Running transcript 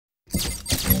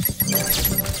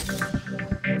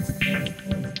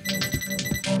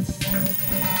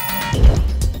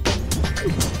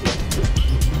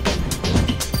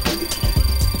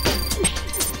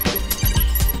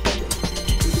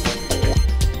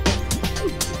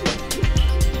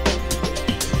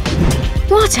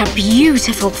What a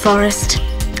beautiful forest.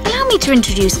 Allow me to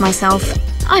introduce myself.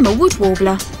 I'm a wood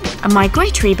warbler, a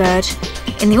migratory bird.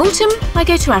 In the autumn, I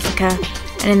go to Africa,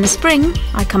 and in the spring,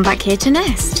 I come back here to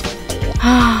nest.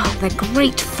 Ah, the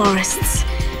great forests.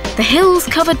 The hills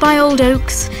covered by old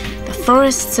oaks, the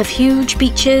forests of huge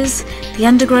beeches, the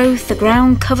undergrowth, the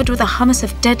ground covered with a hummus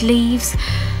of dead leaves.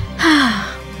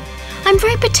 I'm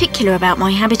very particular about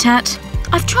my habitat.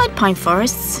 I've tried pine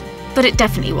forests, but it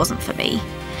definitely wasn't for me.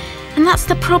 And that's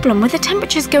the problem with the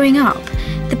temperatures going up.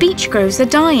 The beech groves are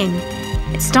dying.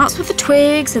 It starts with the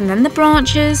twigs and then the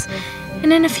branches,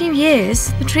 and in a few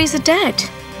years, the trees are dead.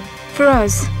 For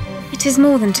us, it is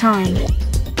more than time.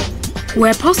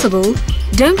 Where possible,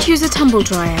 don't use a tumble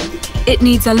dryer. It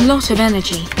needs a lot of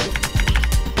energy.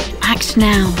 Act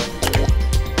now.